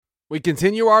We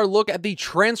continue our look at the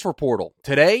transfer portal.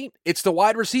 Today, it's the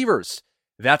wide receivers.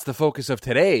 That's the focus of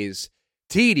today's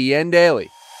TDN Daily.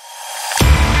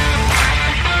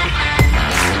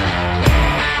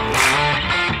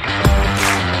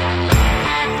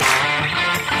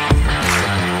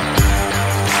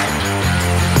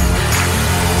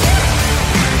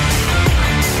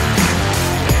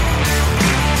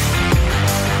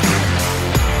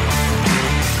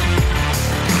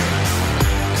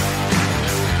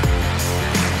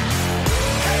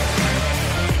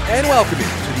 And welcome in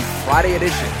to the Friday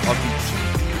edition of the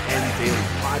TDN Daily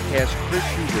podcast. Chris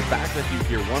Schubert back with you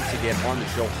here once again on the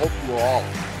show. Hope you are all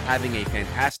having a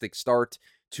fantastic start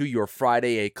to your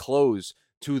Friday, a close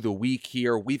to the week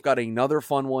here. We've got another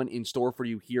fun one in store for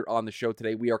you here on the show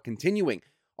today. We are continuing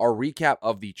our recap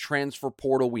of the transfer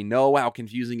portal. We know how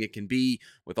confusing it can be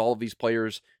with all of these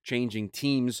players changing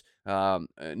teams,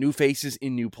 new faces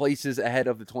in new places ahead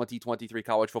of the 2023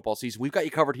 college football season. We've got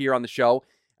you covered here on the show.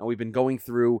 And we've been going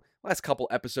through, last couple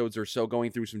episodes or so,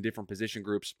 going through some different position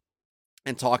groups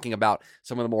and talking about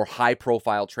some of the more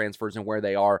high-profile transfers and where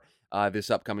they are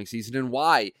this upcoming season and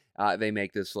why they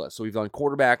make this list. So we've done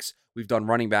quarterbacks, we've done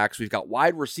running backs, we've got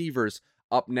wide receivers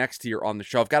up next here on the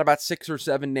show. I've got about 6 or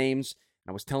 7 names.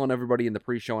 I was telling everybody in the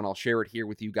pre-show, and I'll share it here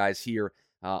with you guys here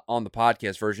on the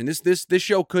podcast version. This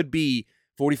show could be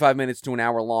 45 minutes to an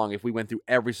hour long if we went through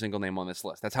every single name on this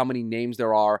list. That's how many names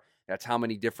there are. That's how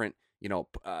many different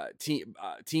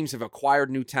teams have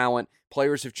acquired new talent.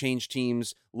 Players have changed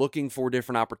teams, looking for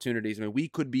different opportunities. I mean, we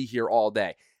could be here all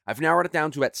day. I've narrowed it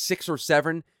down to at 6 or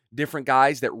 7 different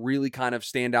guys that really kind of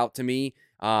stand out to me.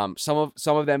 Some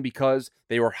of them because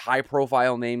they were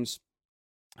high-profile names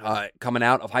coming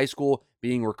out of high school,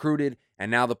 being recruited, and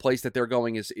now the place that they're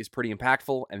going is pretty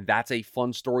impactful, and that's a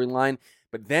fun storyline.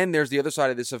 But then there's the other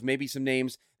side of this of maybe some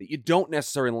names that you don't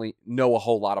necessarily know a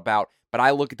whole lot about, but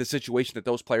I look at the situation that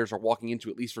those players are walking into,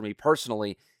 at least for me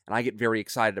personally, and I get very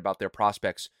excited about their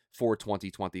prospects for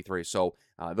 2023. So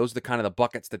those are the kind of the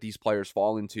buckets that these players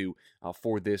fall into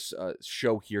for this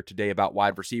show here today about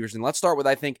wide receivers. And let's start with,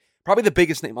 I think, probably the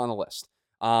biggest name on the list.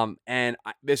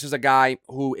 This is a guy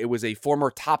who it was a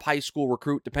former top high school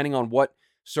recruit, depending on what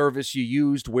service you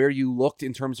used, where you looked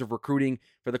in terms of recruiting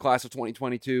for the class of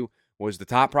 2022, was the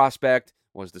top prospect,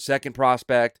 was the second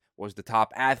prospect, was the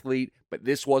top athlete, but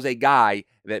this was a guy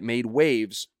that made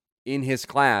waves in his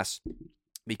class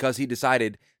because he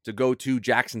decided to go to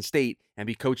Jackson State and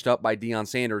be coached up by Deion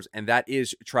Sanders, and that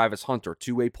is Travis Hunter,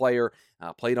 two-way player,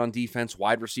 played on defense,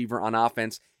 wide receiver on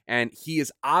offense, and he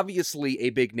is obviously a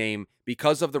big name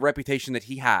because of the reputation that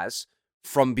he has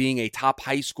from being a top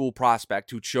high school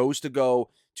prospect who chose to go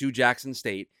to Jackson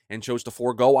State and chose to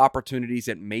forego opportunities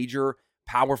at major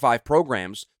Power 5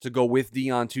 programs to go with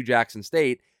Deion to Jackson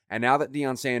State. And now that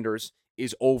Deion Sanders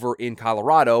is over in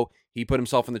Colorado, he put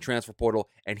himself in the transfer portal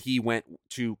and he went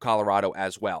to Colorado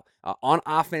as well. On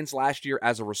offense last year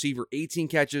as a receiver, 18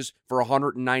 catches for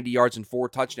 190 yards and 4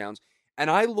 touchdowns. And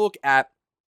I look at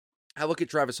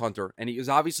Travis Hunter, and he is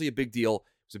obviously a big deal.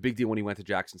 It was a big deal when he went to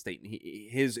Jackson State. And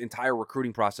his entire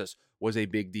recruiting process was a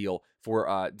big deal for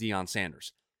Deion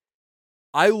Sanders.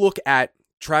 I look at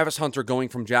Travis Hunter going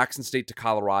from Jackson State to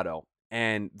Colorado,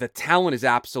 and the talent is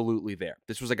absolutely there.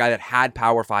 This was a guy that had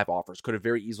Power 5 offers, could have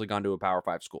very easily gone to a Power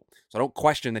 5 school. So I don't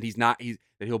question that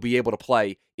that he'll be able to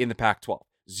play in the Pac-12.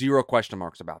 Zero question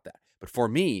marks about that. But for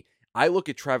me, I look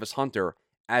at Travis Hunter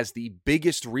as the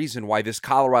biggest reason why this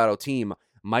Colorado team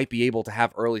might be able to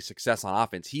have early success on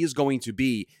offense. He is going to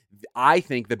be, I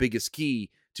think, the biggest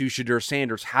key to Shedeur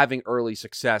Sanders having early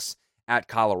success at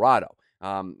Colorado.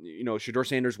 Shedeur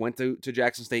Sanders went to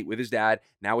Jackson State with his dad,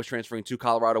 now is transferring to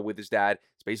Colorado with his dad.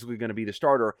 It's basically going to be the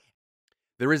starter.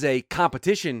 There is a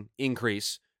competition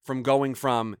increase from going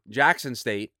from Jackson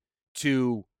State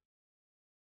to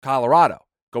Colorado,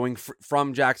 going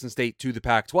from Jackson State to the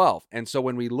Pac-12. And so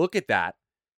when we look at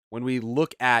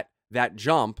that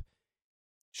jump,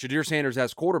 Shedeur Sanders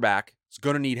as quarterback is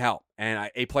going to need help. And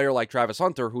a player like Travis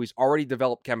Hunter, who he's already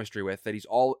developed chemistry with, that he's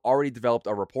already developed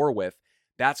a rapport with,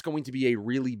 that's going to be a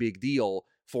really big deal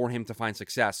for him to find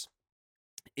success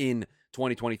in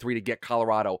 2023 to get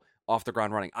Colorado off the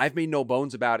ground running. I've made no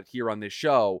bones about it here on this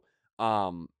show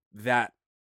that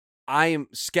I am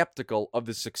skeptical of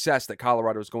the success that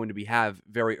Colorado is going to have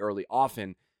very early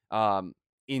often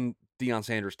in Deion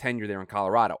Sanders' tenure there in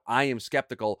Colorado. I am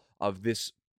skeptical of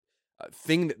this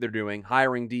thing that they're doing,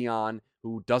 hiring Deion,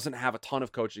 who doesn't have a ton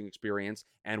of coaching experience,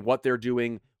 and what they're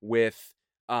doing with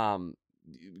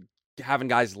having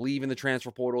guys leave in the transfer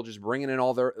portal, just bringing in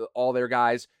all their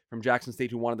guys from Jackson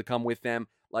State who wanted to come with them.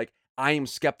 Like, I am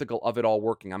skeptical of it all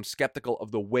working. I'm skeptical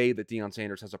of the way that Deion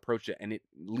Sanders has approached it and it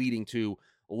leading to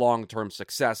long-term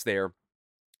success there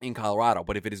in Colorado.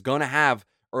 But if it is going to have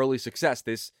early success,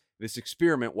 this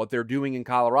experiment, what they're doing in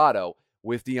Colorado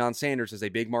with Deion Sanders as a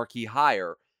big marquee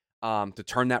hire to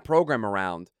turn that program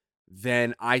around,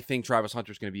 then I think Travis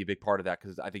Hunter is going to be a big part of that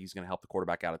because I think he's going to help the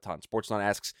quarterback out a ton. Sportsnet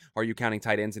asks, are you counting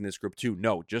tight ends in this group too?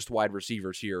 No, just wide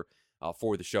receivers here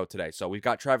for the show today. So we've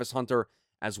got Travis Hunter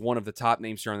as one of the top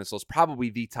names here on this list, probably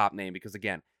the top name because,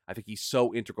 again, I think he's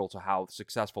so integral to how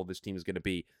successful this team is going to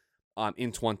be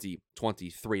in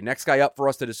 2023. Next guy up for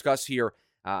us to discuss here,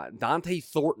 Dante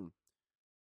Thornton,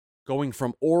 going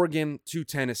from Oregon to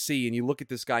Tennessee. And you look at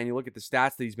this guy and you look at the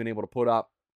stats that he's been able to put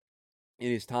up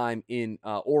in his time in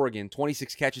Oregon.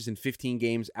 26 catches in 15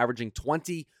 games, averaging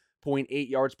 20.8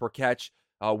 yards per catch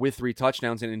with 3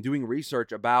 touchdowns. And in doing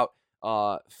research about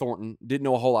Thornton, didn't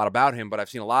know a whole lot about him, but I've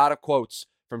seen a lot of quotes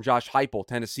from Josh Heupel,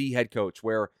 Tennessee head coach,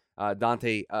 where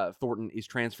Dante Thornton is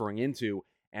transferring into.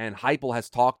 And Heupel has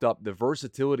talked up the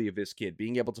versatility of this kid,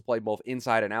 being able to play both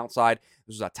inside and outside.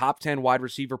 This was a top 10 wide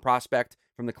receiver prospect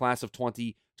from the class of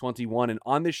 2021. And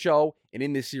on this show and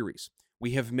in this series,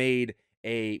 we've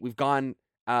gone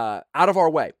out of our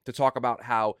way to talk about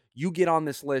how you get on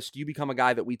this list, you become a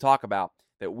guy that we talk about,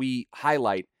 that we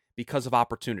highlight because of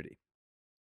opportunity.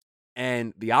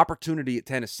 And the opportunity at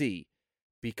Tennessee,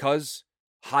 because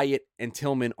Hyatt and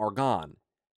Tillman are gone,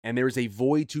 and there's a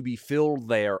void to be filled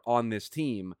there on this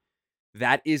team,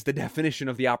 that is the definition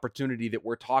of the opportunity that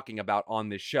we're talking about on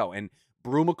this show. And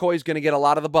Brew McCoy is going to get a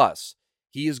lot of the buzz.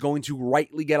 He is going to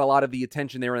rightly get a lot of the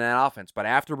attention there in that offense. But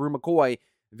after Brew McCoy,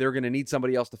 they're going to need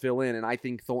somebody else to fill in, and I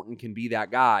think Thornton can be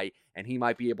that guy, and he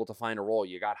might be able to find a role.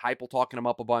 You got Heupel talking him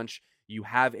up a bunch. You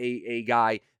have a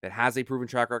guy that has a proven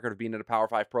track record of being in a Power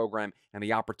 5 program, and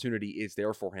the opportunity is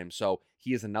there for him. So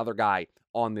he is another guy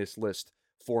on this list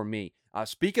for me.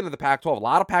 Speaking of the Pac-12, a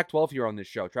lot of Pac-12 here on this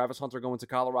show. Travis Hunter going to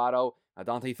Colorado,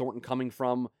 Dante Thornton coming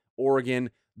from Oregon,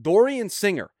 Dorian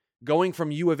Singer going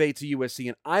from U of A to USC,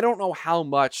 and I don't know how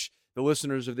much the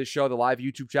listeners of this show, the live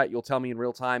YouTube chat, you'll tell me in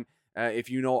real time if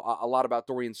you know a lot about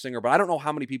Dorian Singer, but I don't know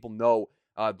how many people know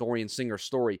Dorian Singer's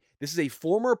story. This is a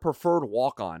former preferred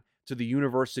walk-on to the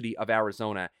University of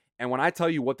Arizona. And when I tell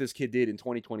you what this kid did in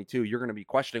 2022, you're going to be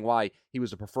questioning why he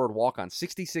was a preferred walk-on.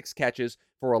 66 catches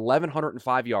for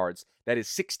 1,105 yards. That is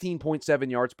 16.7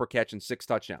 yards per catch and 6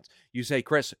 touchdowns. You say,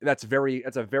 Chris, that's a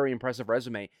very impressive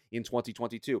resume in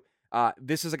 2022.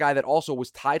 This is a guy that also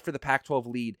was tied for the Pac-12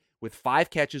 lead with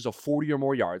 5 catches of 40 or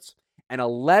more yards and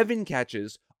 11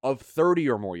 catches of 30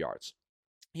 or more yards.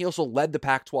 He also led the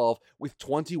Pac-12 with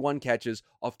 21 catches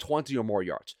of 20 or more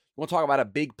yards. You want to talk about a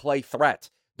big play threat?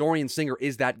 Dorian Singer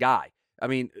is that guy. I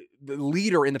mean, the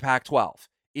leader in the Pac-12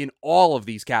 in all of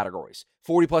these categories.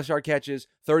 40-plus yard catches,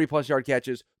 30-plus yard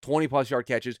catches, 20-plus yard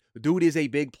catches. The dude is a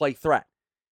big play threat.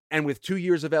 And with 2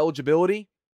 years of eligibility,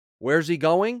 where's he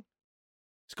going?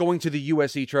 It's going to the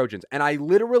USC Trojans. And I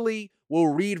literally will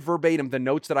read verbatim the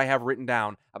notes that I have written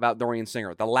down about Dorian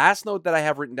Singer. The last note that I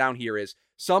have written down here is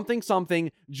something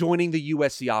joining the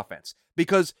USC offense.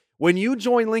 Because when you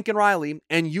join Lincoln Riley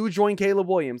and you join Caleb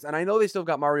Williams, and I know they still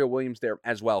got Mario Williams there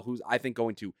as well, who's I think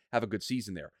going to have a good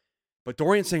season there. But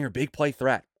Dorian Singer, big play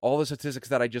threat. All the statistics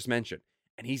that I just mentioned.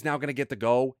 And he's now going to get to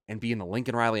go and be in the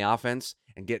Lincoln Riley offense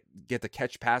and get to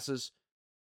catch passes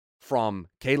from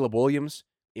Caleb Williams.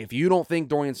 If you don't think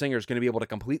Dorian Singer is going to be able to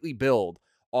completely build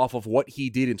off of what he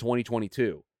did in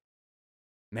 2022,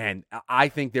 man, I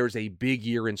think there's a big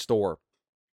year in store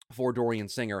for Dorian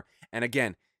Singer. And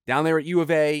again, down there at U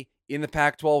of A in the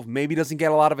Pac-12, maybe doesn't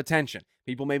get a lot of attention.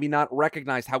 People maybe not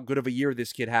recognize how good of a year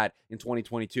this kid had in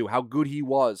 2022, how good he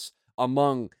was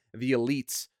among the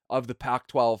elites of the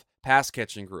Pac-12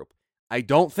 pass-catching group. I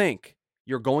don't think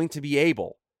you're going to be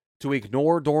able to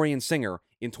ignore Dorian Singer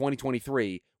in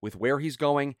 2023 with where he's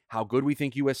going, how good we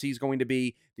think USC is going to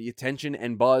be, the attention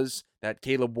and buzz that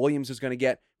Caleb Williams is going to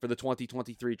get for the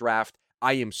 2023 draft.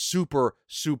 I am super,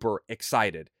 super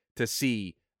excited to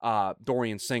see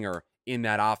Dorian Singer in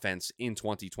that offense in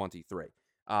 2023.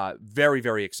 Very,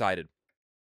 very excited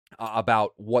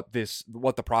about what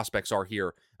the prospects are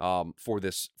here for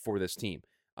this team.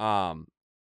 The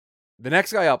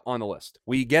next guy up on the list,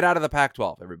 we get out of the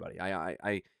Pac-12, everybody.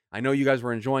 I know you guys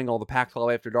were enjoying all the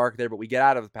Pac-12 After Dark there, but we get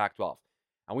out of the Pac-12.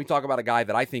 And we talk about a guy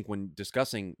that I think when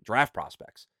discussing draft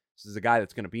prospects, this is a guy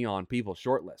that's going to be on people's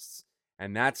short lists.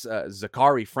 And that's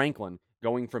Zachary Franklin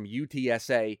going from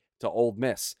UTSA to Ole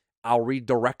Miss. I'll read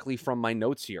directly from my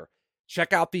notes here.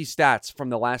 Check out these stats from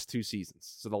the last 2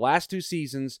 seasons. So the last 2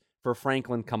 seasons for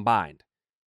Franklin combined,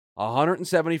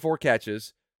 174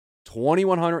 catches,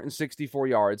 2,164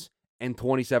 yards, and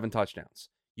 27 touchdowns.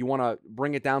 You want to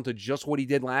bring it down to just what he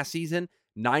did last season?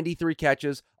 93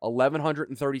 catches,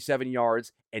 1,137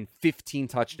 yards, and 15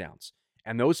 touchdowns.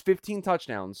 And those 15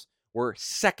 touchdowns were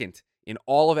second in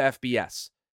all of FBS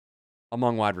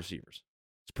among wide receivers.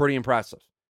 It's pretty impressive.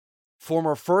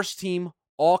 Former first team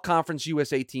All-Conference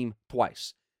USA team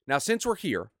twice. Now, since we're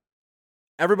here,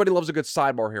 everybody loves a good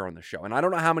sidebar here on the show. And I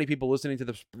don't know how many people listening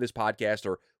to this podcast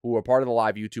or who are part of the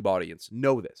live YouTube audience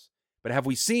know this. But have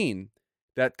we seen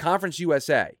that Conference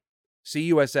USA,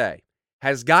 CUSA,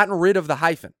 has gotten rid of the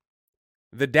hyphen?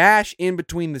 The dash in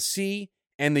between the C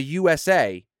and the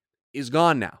USA is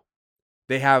gone now.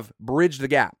 They have bridged the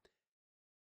gap.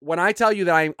 When I tell you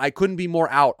that I couldn't be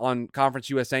more out on Conference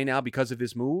USA now because of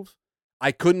this move,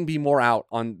 I couldn't be more out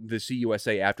on the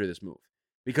CUSA after this move.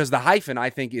 Because the hyphen, I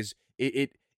think, is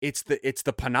it's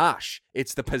the panache,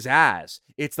 it's the pizzazz,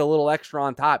 it's the little extra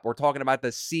on top. We're talking about the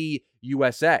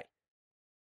CUSA.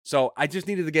 So I just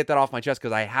needed to get that off my chest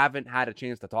because I haven't had a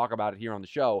chance to talk about it here on the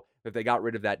show, that they got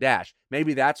rid of that dash.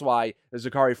 Maybe that's why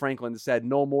Zachary Franklin said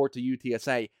no more to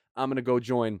UTSA. I'm going to go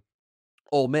join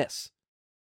Ole Miss.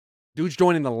 Dude's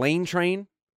joining the lane train.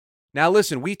 Now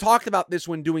listen, we talked about this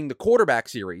when doing the quarterback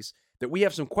series, that we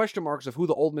have some question marks of who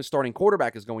the Ole Miss starting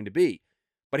quarterback is going to be.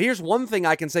 But here's one thing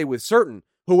I can say with certain.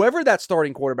 Whoever that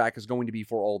starting quarterback is going to be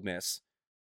for Ole Miss,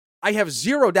 I have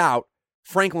zero doubt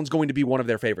Franklin's going to be one of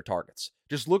their favorite targets.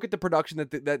 Just look at the production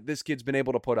that this kid's been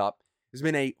able to put up. He's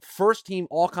been a first-team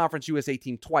All-Conference USA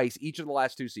team twice, each of the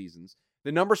last 2 seasons.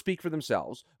 The numbers speak for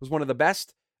themselves. Was one of the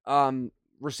best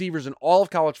receivers in all of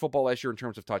college football last year in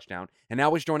terms of touchdown. And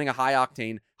now he's joining a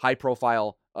high-octane,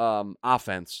 high-profile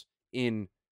offense in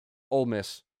Ole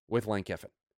Miss with Lane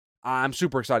Kiffin. I'm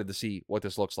super excited to see what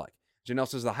this looks like. Janelle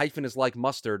says the hyphen is like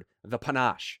mustard, the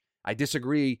panache. I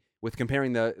disagree with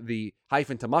comparing the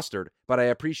hyphen to mustard, but I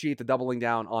appreciate the doubling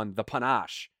down on the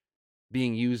panache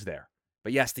being used there.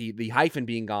 But yes, the hyphen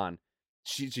being gone,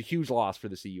 it's a huge loss for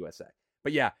the CUSA.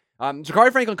 But yeah,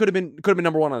 Zachary Franklin could have been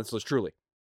number 1 on this list, truly.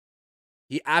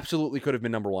 He absolutely could have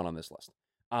been number 1 on this list.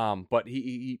 But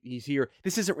he's here.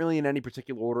 This isn't really in any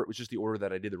particular order. It was just the order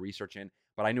that I did the research in,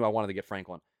 but I knew I wanted to get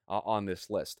Franklin on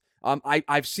this list.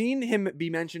 I've seen him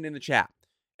be mentioned in the chat,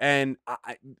 and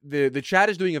the chat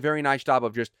is doing a very nice job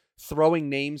of just throwing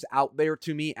names out there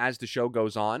to me as the show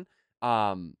goes on,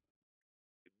 to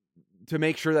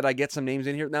make sure that I get some names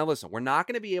in here. Now, listen, we're not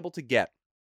going to be able to get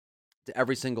to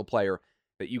every single player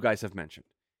that you guys have mentioned,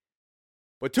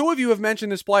 but 2 of you have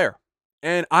mentioned this player,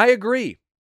 and I agree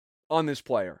on this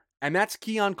player, and that's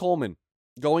Keon Coleman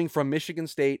going from Michigan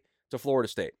State to Florida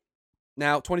State.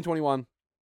 Now, 2021,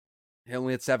 he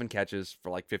only had 7 catches for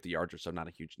like 50 yards or so. Not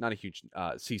a huge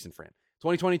season for him.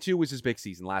 2022 was his big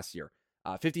season last year.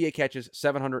 58 catches,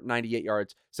 798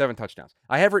 yards, 7 touchdowns.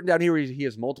 I have written down here he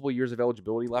has multiple years of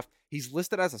eligibility left. He's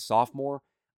listed as a sophomore.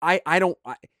 I'll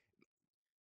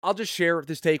just share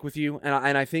this take with you,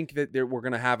 and I think that we're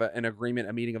going to have an agreement,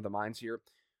 a meeting of the minds here.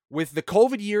 With the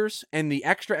COVID years and the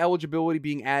extra eligibility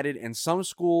being added, and some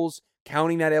schools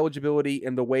counting that eligibility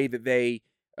in the way that they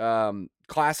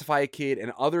classify a kid,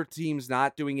 and other teams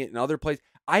not doing it in other places,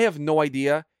 I have no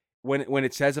idea when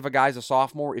it says if a guy's a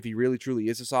sophomore, if he really truly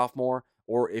is a sophomore,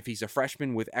 or if he's a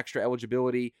freshman with extra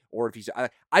eligibility, or if he's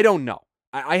I don't know.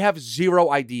 I have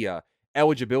zero idea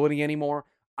eligibility anymore.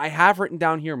 I have written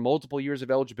down here multiple years of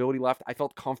eligibility left. I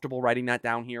felt comfortable writing that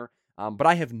down here. But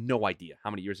I have no idea how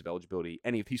many years of eligibility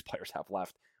any of these players have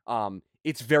left.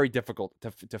 It's very difficult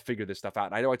to figure this stuff out.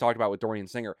 And I know I talked about with Dorian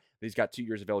Singer that he's got 2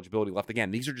 years of eligibility left.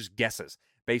 Again, these are just guesses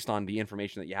based on the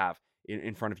information that you have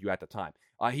in front of you at the time.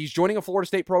 He's joining a Florida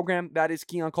State program that is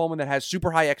Keon Coleman that has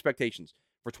super high expectations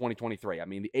for 2023. I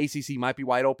mean, the ACC might be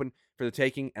wide open for the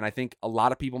taking, and I think a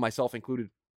lot of people, myself included,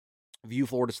 view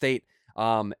Florida State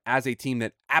as a team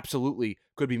that absolutely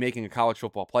could be making a college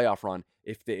football playoff run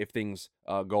if things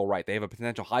go right. They have a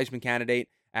potential Heisman candidate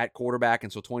at quarterback,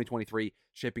 and so 2023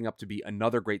 shaping up to be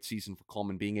another great season for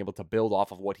Coleman, being able to build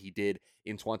off of what he did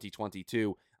in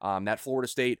 2022. That Florida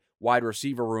State wide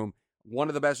receiver room, one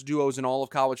of the best duos in all of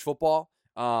college football,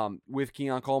 with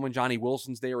Keon Coleman. Johnny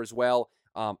Wilson's there as well.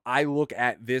 I look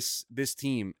at this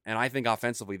team, and I think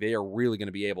offensively they are really going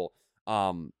to be able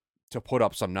to put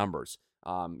up some numbers.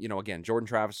 Again, Jordan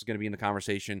Travis is going to be in the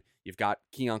conversation. You've got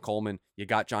Keon Coleman. You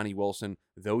got Johnny Wilson.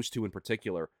 Those 2 in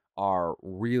particular are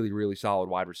really, really solid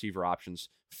wide receiver options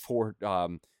for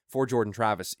Jordan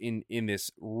Travis in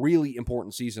this really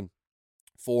important season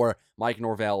for Mike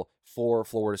Norvell, for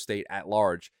Florida State at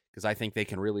large, because I think they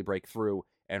can really break through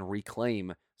and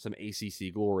reclaim some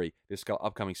ACC glory this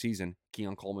upcoming season.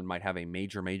 Keon Coleman might have a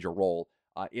major, major role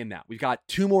in that. We've got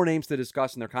 2 more names to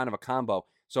discuss, and they're kind of a combo.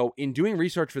 So in doing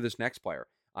research for this next player,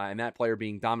 and that player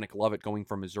being Dominic Lovett going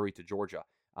from Missouri to Georgia,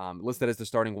 listed as the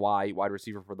starting wide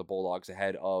receiver for the Bulldogs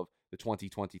ahead of the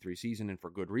 2023 season, and for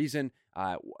good reason.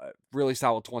 Really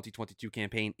solid 2022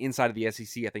 campaign inside of the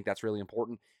SEC. I think that's really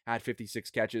important. Had 56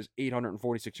 catches,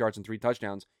 846 yards, and 3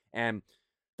 touchdowns. And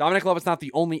Dominic Lovett's not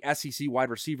the only SEC wide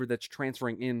receiver that's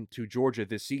transferring into Georgia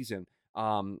this season.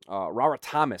 Robert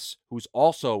Thomas, who's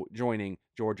also joining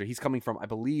Georgia. He's coming from, I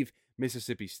believe,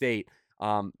 Mississippi State.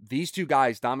 These two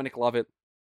guys, Dominic Lovett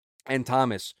and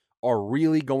Thomas, are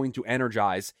really going to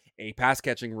energize a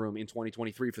pass-catching room in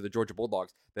 2023 for the Georgia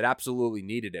Bulldogs that absolutely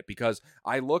needed it, because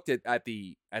I looked at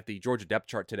the Georgia depth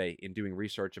chart today in doing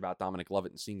research about Dominic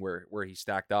Lovett and seeing where he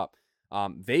stacked up.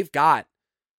 They've got,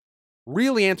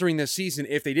 really entering this season,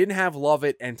 if they didn't have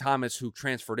Lovett and Thomas who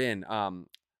transferred in,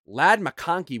 Ladd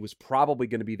McConkey was probably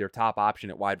going to be their top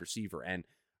option at wide receiver, and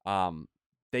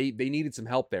they needed some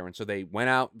help there, and so they went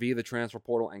out via the transfer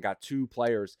portal and got 2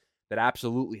 players that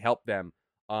absolutely helped them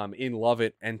in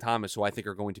Lovett and Thomas, who I think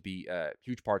are going to be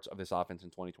huge parts of this offense in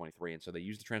 2023. And so they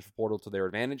used the transfer portal to their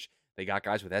advantage. They got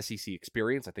guys with SEC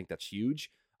experience. I think that's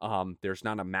huge. There's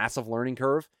not a massive learning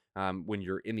curve when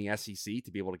you're in the SEC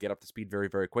to be able to get up to speed very,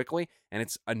 very quickly. And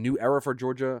it's a new era for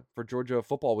Georgia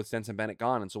football with Stetson Bennett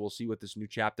gone. And so we'll see what this new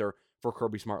chapter for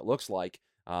Kirby Smart looks like.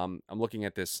 I'm looking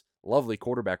at this lovely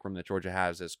quarterback room that Georgia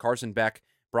has as Carson Beck,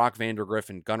 Brock Vandergriff,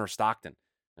 and Gunnar Stockton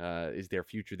is their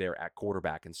future there at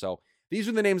quarterback. And so these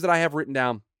are the names that I have written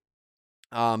down.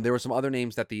 There were some other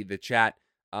names that the chat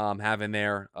have in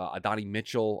there. Adonai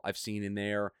Mitchell I've seen in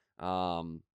there.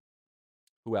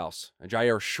 Who else?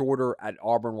 Jair Shorter at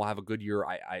Auburn will have a good year,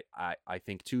 I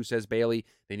think, too, says Bailey.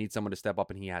 They need someone to step up,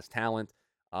 and he has talent.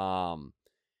 Yeah,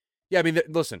 I mean,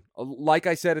 listen, like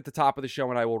I said at the top of the show,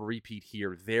 and I will repeat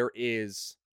here, there are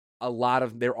a lot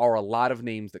of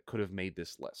names that could have made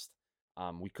this list.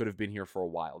 We could have been here for a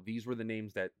while. These were the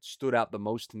names that stood out the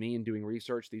most to me in doing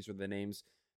research. These are the names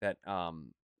that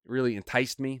really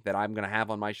enticed me, that I'm going to have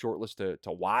on my short list to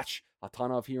watch a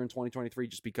ton of here in 2023,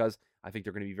 just because I think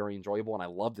they're going to be very enjoyable. And I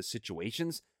love the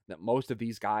situations that most of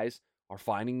these guys are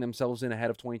finding themselves in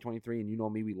ahead of 2023. And you know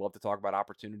me, we love to talk about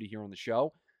opportunity here on the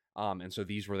show. And so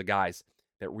these were the guys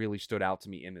that really stood out to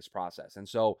me in this process. And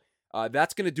so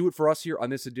that's going to do it for us here on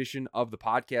this edition of the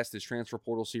podcast, this transfer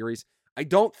portal series. I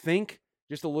don't think,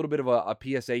 just a little bit of a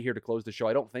PSA here to close the show,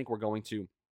 I don't think we're going to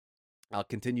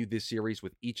continue this series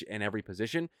with each and every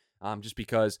position, just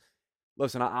because,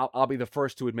 listen, I'll be the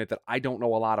first to admit that I don't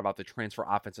know a lot about the transfer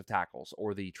offensive tackles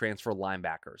or the transfer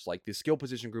linebackers. Like, the skill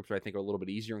position groups, I think, are a little bit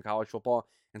easier in college football,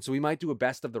 and so we might do a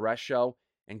best of the rest show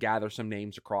and gather some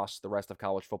names across the rest of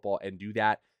college football and do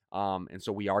that. And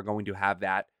so we are going to have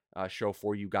that show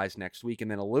for you guys next week, and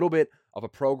then a little bit of a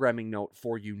programming note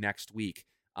for you next week.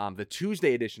 The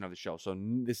Tuesday edition of the show. So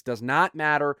this does not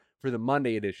matter for the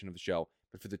Monday edition of the show,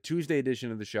 but for the Tuesday edition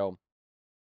of the show,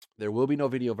 there will be no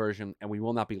video version, and we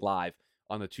will not be live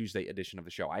on the Tuesday edition of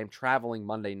the show. I am traveling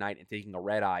Monday night and taking a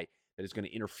red eye that is going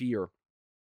to interfere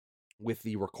with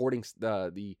the recording,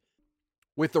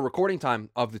 with the recording time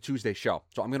of the Tuesday show.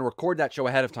 So I'm going to record that show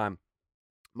ahead of time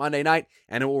Monday night,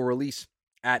 and it will release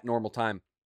at normal time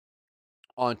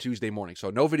on Tuesday morning. So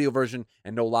no video version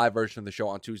and no live version of the show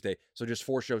on Tuesday. So just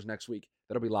 4 shows next week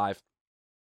that'll be live.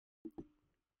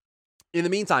 In the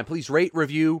meantime, please rate,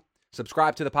 review,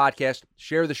 subscribe to the podcast,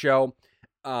 share the show.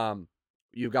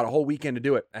 You've got a whole weekend to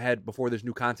do it ahead before there's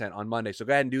new content on Monday. So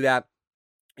go ahead and do that.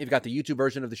 You've got the YouTube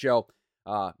version of the show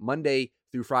Monday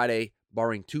through Friday,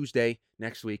 barring Tuesday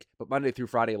next week, but Monday through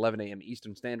Friday, 11 a.m.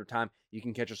 Eastern Standard Time. You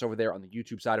can catch us over there on the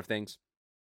YouTube side of things.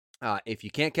 If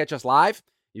you can't catch us live,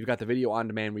 you've got the video on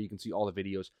demand where you can see all the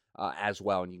videos as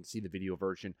well, and you can see the video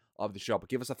version of the show. But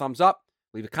give us a thumbs up,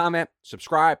 leave a comment,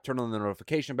 subscribe, turn on the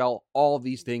notification bell. All of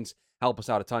these things help us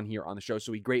out a ton here on the show,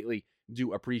 so we greatly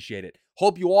do appreciate it.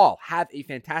 Hope you all have a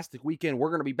fantastic weekend. We're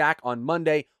going to be back on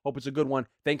Monday. Hope it's a good one.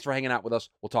 Thanks for hanging out with us.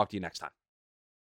 We'll talk to you next time.